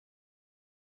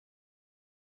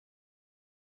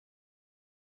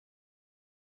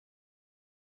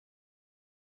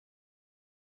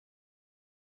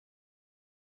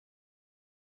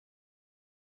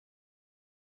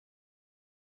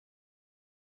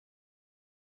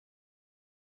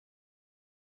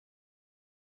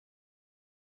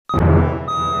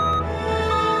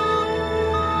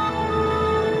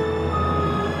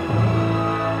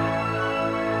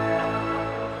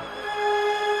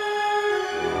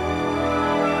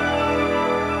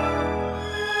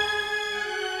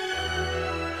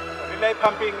relay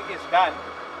pumping is done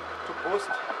to boost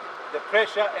the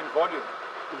pressure and volume,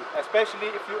 especially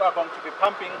if you are going to be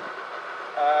pumping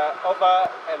over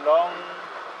a long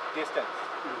distance.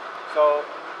 So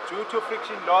due to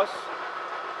friction loss,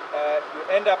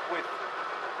 you end up with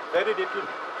very little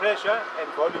pressure and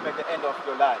volume at the end of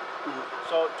your line.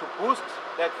 So to boost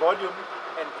that volume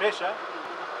and pressure,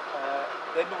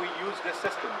 then we use this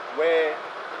system where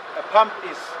a pump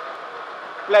is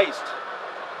placed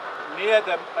near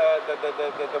the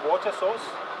water source,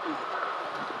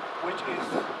 which is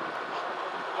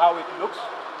how it looks.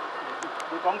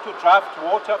 We're going to draft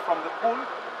water from the pool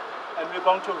and we're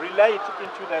going to relay it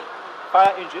into the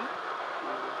fire engine,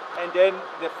 and then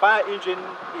the fire engine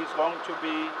is going to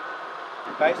be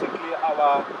basically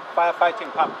our firefighting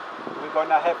pump. We're going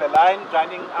to have a line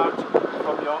running out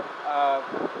from your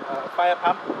fire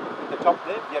pump in the top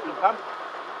there, vehicle pump,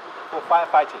 for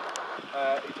firefighting.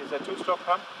 It is a two-stroke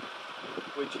pump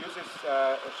which uses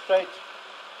straight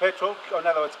petrol, in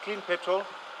other words clean petrol,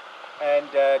 and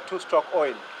two-stroke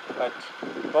oil, but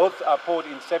both are poured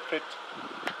in separate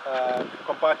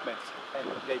compartments and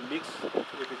they mix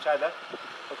with each other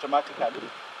automatically.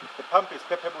 The pump is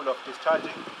capable of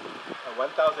discharging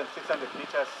 1,600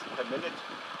 liters per minute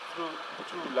through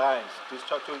two lines, the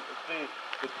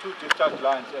two discharge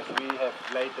lines as we have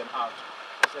laid them out,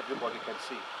 as everybody can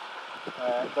see.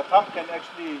 The pump can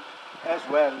actually as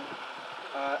well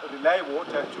relay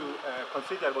water to a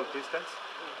considerable distance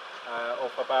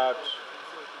of about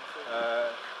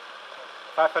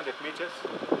 500 meters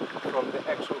from the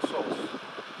actual source,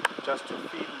 just to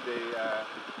feed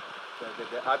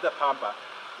the other pumper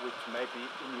which may be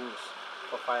in use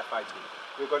for firefighting.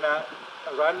 We're going to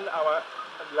run our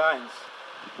lines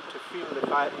to fill the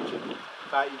fire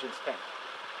engine's tank.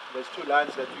 There's two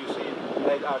lines that you see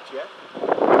laid out here.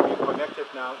 We connected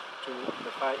now to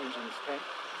the fire engine's tank,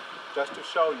 just to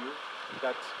show you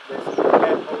that there's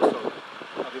can also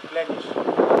replenish the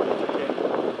tank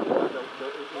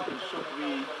should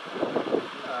we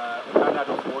run out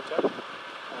of water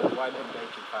while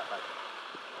engaged in firefighting.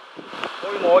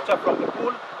 Pouring water from the pool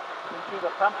into the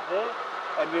pump there,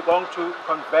 and we're going to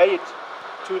convey it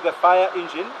to the fire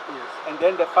engine, and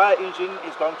then the fire engine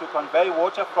is going to convey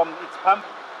water from its pump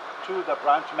to the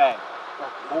branch man,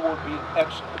 who will be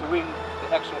doing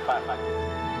the actual firefighting.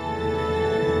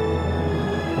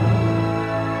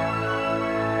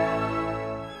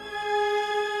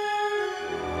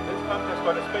 This pump has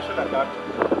got a special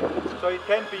adapter, so it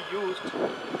can be used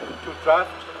to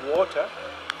draft water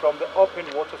from the open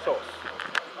water source,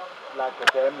 like a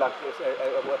dam, like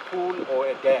a pool or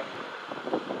a dam.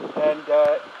 And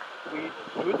we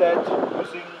do that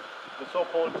using the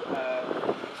so-called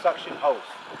suction hose.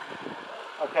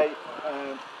 Okay,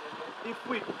 if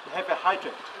we have a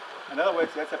hydrant, in other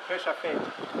words, that's a pressure-fed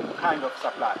kind of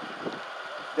supply,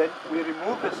 then we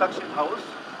remove the suction hose,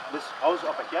 this hose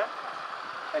over here,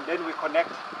 and then we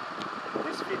connect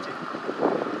this fitting.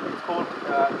 It's called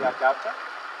the adapter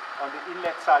on the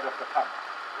inlet side of the pump.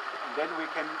 And then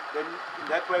in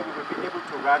that way we will be able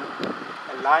to run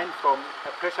a line from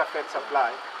a pressure-fed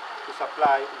supply to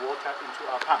supply water into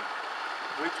our pump,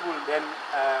 which will then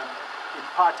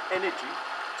impart energy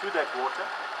to that water,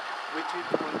 which it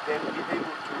will then be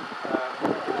able to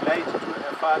relate to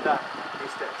a further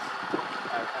distance.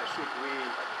 Should we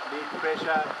need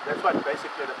pressure, that's what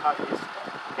basically the pump is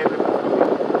capable of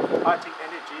doing, imparting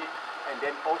energy, and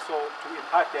then also to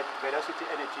impart that velocity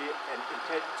energy and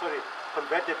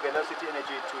convert that velocity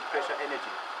energy to pressure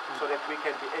energy, so that we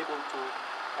can be able to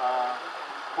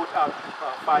put out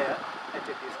fire at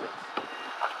a distance.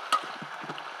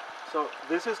 So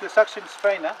this is the suction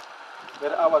strainer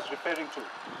that I was referring to.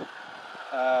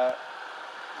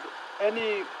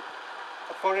 Any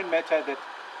foreign matter that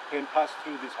can pass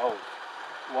through this hose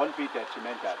won't be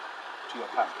detrimental to your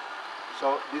pump.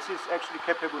 So this is actually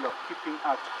capable of keeping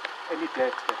out any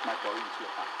dirt that might go into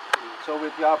your pump. So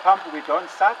with our pump we don't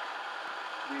suck,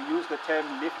 we use the term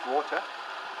lift water,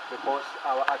 because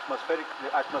the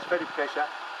atmospheric pressure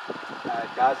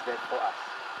does that for us.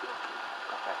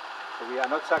 Okay. So we are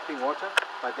not sucking water,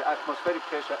 but the atmospheric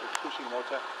pressure is pushing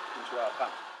water into our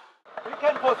pump. We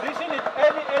can position it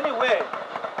anywhere,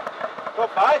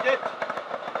 provided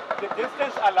the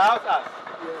distance allows us.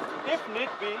 If need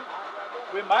be,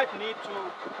 we might need to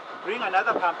bring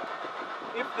another pump.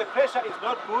 If the pressure is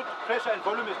not good, pressure and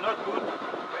volume is not good,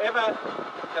 wherever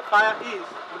the fire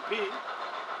will be,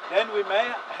 then we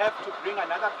may have to bring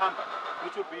another pump,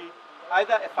 which would be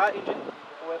either a fire engine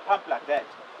or a pump like that.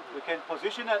 We can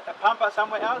position a pumper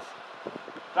somewhere else,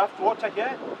 draft water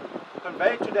here,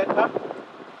 convey it to that pump,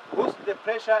 boost the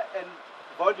pressure and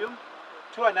volume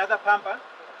to another pumper,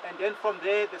 And then from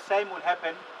there, the same will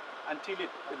happen until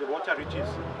the water reaches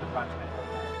the branch man.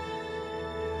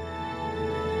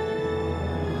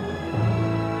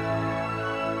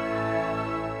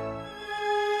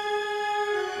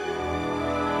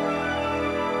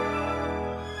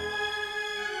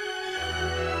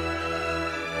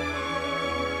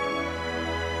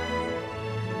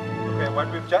 Okay,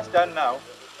 what we've just done now,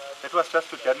 that was just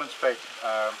to demonstrate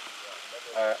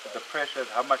the pressure,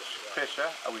 how much pressure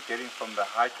are we getting from the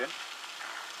hydrant,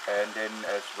 and then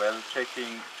as well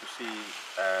checking to see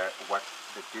what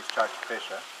the discharge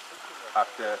pressure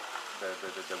after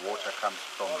the water comes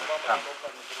from the pump,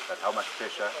 that how much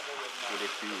pressure will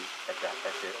it be at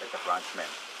the branch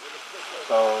man.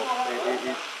 So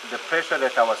the pressure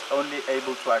that I was only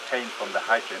able to attain from the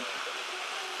hydrant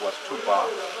was 2 bar,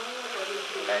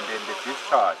 and then the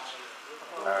discharge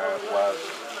was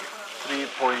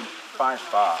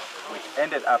 3.5 bar, which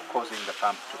ended up causing the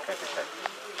pump to cavitate.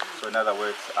 So in other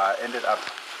words, I ended up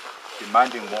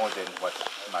demanding more than what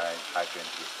my hydrant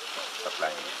is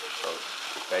supplying me. So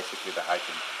basically the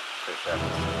hydrant pressure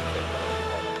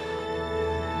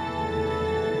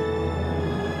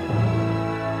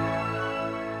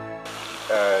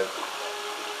is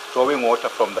drawing water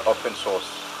from the open source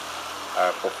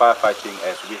for firefighting,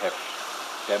 as we have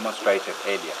demonstrated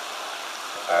earlier,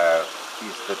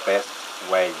 is the best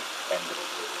way and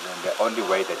the only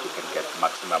way that you can get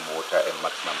maximum water and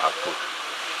maximum output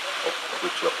of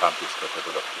which your pump is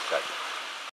capable of discharging.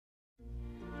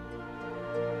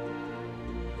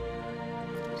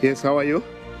 Yes, how are you?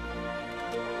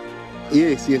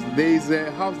 Yes, there is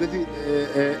a house that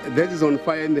is on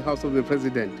fire in the house of the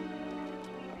president.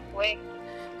 Where?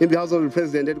 In the house of the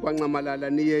president at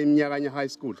Nkandla, near Mnyaganya High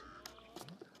School.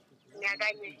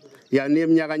 Nyaganye? Yeah, near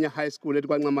Mnyaganya High School at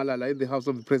Nkandla, in the house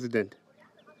of the president.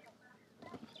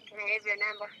 Can I have your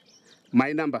number?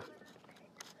 My number?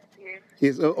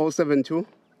 Yes. Is 072.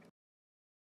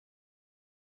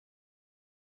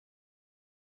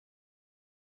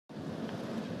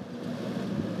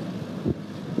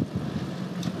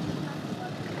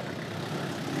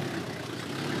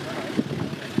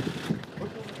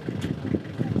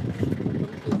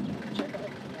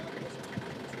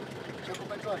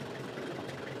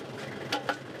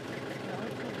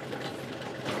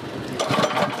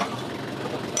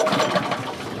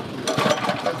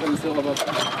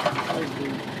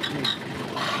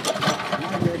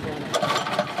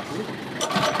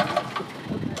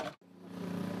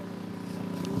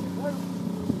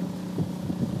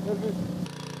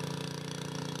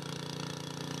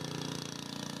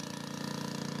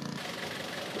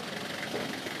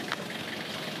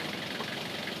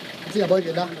 See about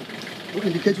the land. We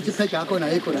indicate to pressure. I can't.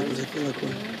 I can't.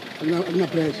 I'm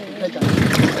not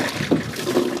pressure.